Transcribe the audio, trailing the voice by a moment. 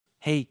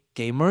Hey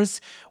gamers,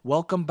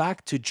 welcome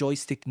back to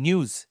Joystick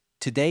News.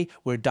 Today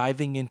we're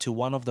diving into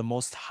one of the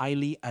most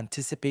highly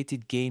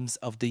anticipated games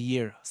of the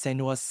year,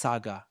 Senua's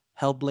Saga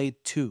Hellblade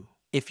 2.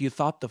 If you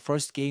thought the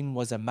first game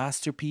was a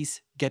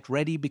masterpiece, get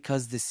ready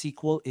because the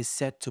sequel is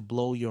set to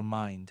blow your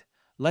mind.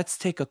 Let's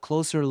take a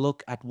closer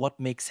look at what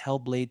makes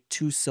Hellblade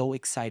 2 so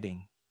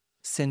exciting.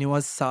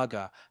 Senua's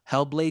Saga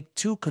Hellblade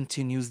 2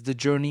 continues the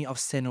journey of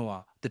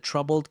Senua, the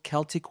troubled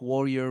Celtic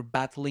warrior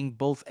battling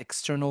both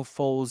external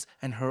foes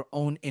and her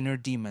own inner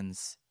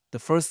demons. The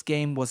first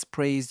game was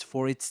praised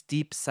for its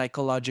deep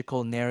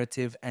psychological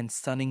narrative and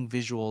stunning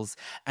visuals,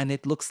 and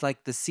it looks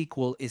like the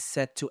sequel is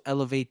set to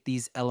elevate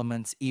these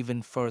elements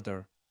even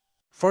further.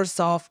 First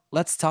off,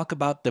 let's talk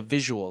about the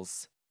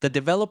visuals. The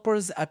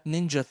developers at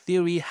Ninja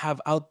Theory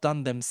have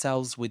outdone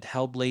themselves with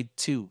Hellblade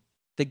 2.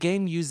 The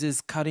game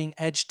uses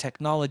cutting-edge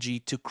technology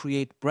to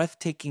create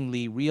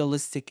breathtakingly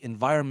realistic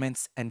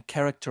environments and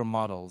character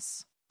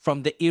models.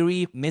 From the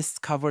eerie,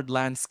 mist-covered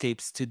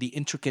landscapes to the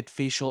intricate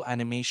facial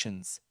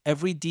animations,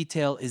 every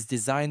detail is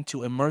designed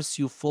to immerse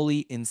you fully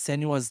in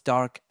Senua's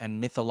dark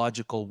and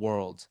mythological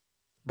world.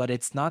 But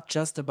it's not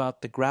just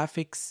about the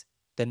graphics.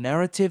 The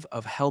narrative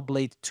of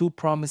Hellblade 2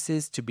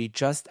 promises to be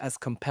just as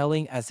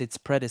compelling as its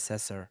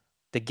predecessor.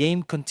 The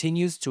game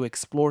continues to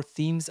explore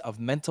themes of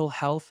mental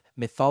health,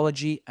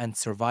 mythology, and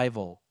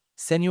survival.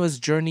 Senua's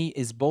journey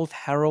is both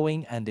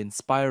harrowing and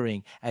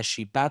inspiring as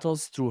she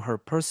battles through her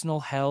personal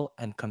hell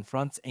and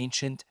confronts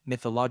ancient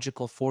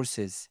mythological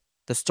forces.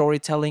 The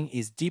storytelling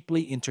is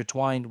deeply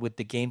intertwined with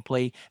the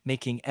gameplay,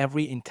 making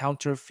every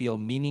encounter feel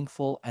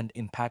meaningful and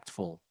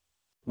impactful.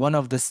 One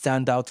of the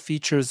standout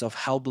features of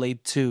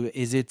Hellblade 2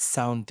 is its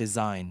sound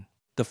design.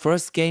 The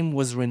first game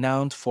was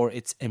renowned for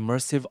its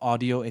immersive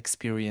audio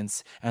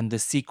experience, and the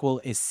sequel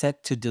is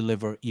set to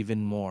deliver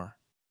even more.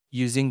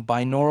 Using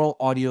binaural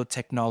audio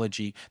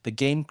technology, the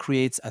game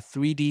creates a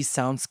 3D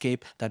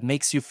soundscape that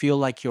makes you feel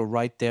like you're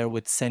right there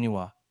with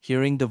Senua,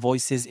 hearing the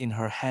voices in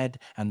her head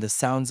and the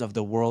sounds of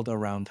the world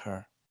around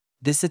her.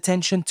 This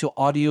attention to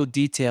audio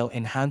detail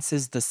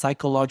enhances the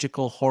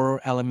psychological horror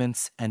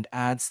elements and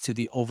adds to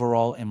the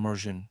overall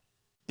immersion.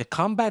 The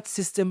combat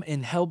system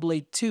in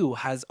Hellblade 2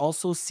 has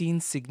also seen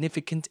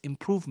significant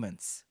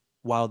improvements.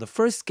 While the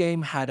first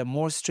game had a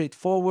more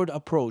straightforward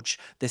approach,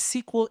 the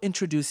sequel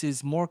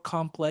introduces more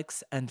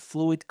complex and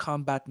fluid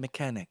combat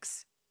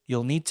mechanics.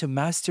 You'll need to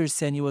master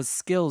Senua's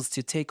skills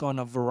to take on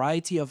a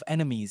variety of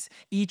enemies,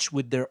 each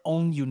with their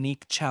own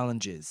unique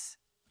challenges.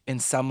 In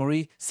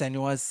summary,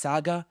 Senua's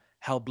Saga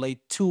Hellblade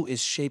 2 is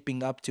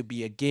shaping up to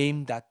be a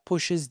game that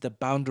pushes the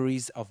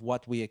boundaries of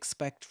what we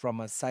expect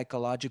from a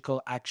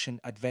psychological action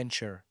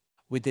adventure.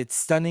 With its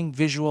stunning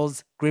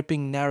visuals,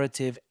 gripping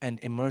narrative, and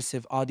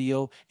immersive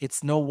audio,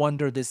 it's no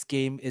wonder this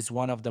game is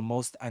one of the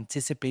most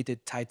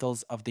anticipated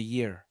titles of the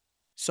year.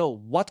 So,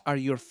 what are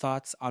your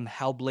thoughts on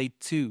Hellblade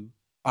 2?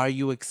 Are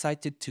you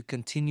excited to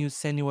continue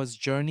Senua's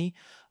journey?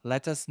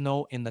 Let us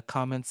know in the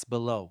comments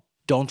below.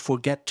 Don't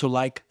forget to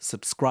like,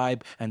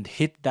 subscribe, and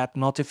hit that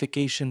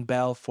notification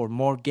bell for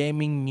more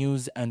gaming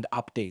news and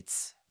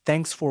updates.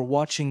 Thanks for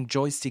watching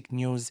Joystick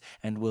News,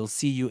 and we'll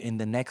see you in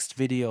the next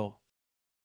video.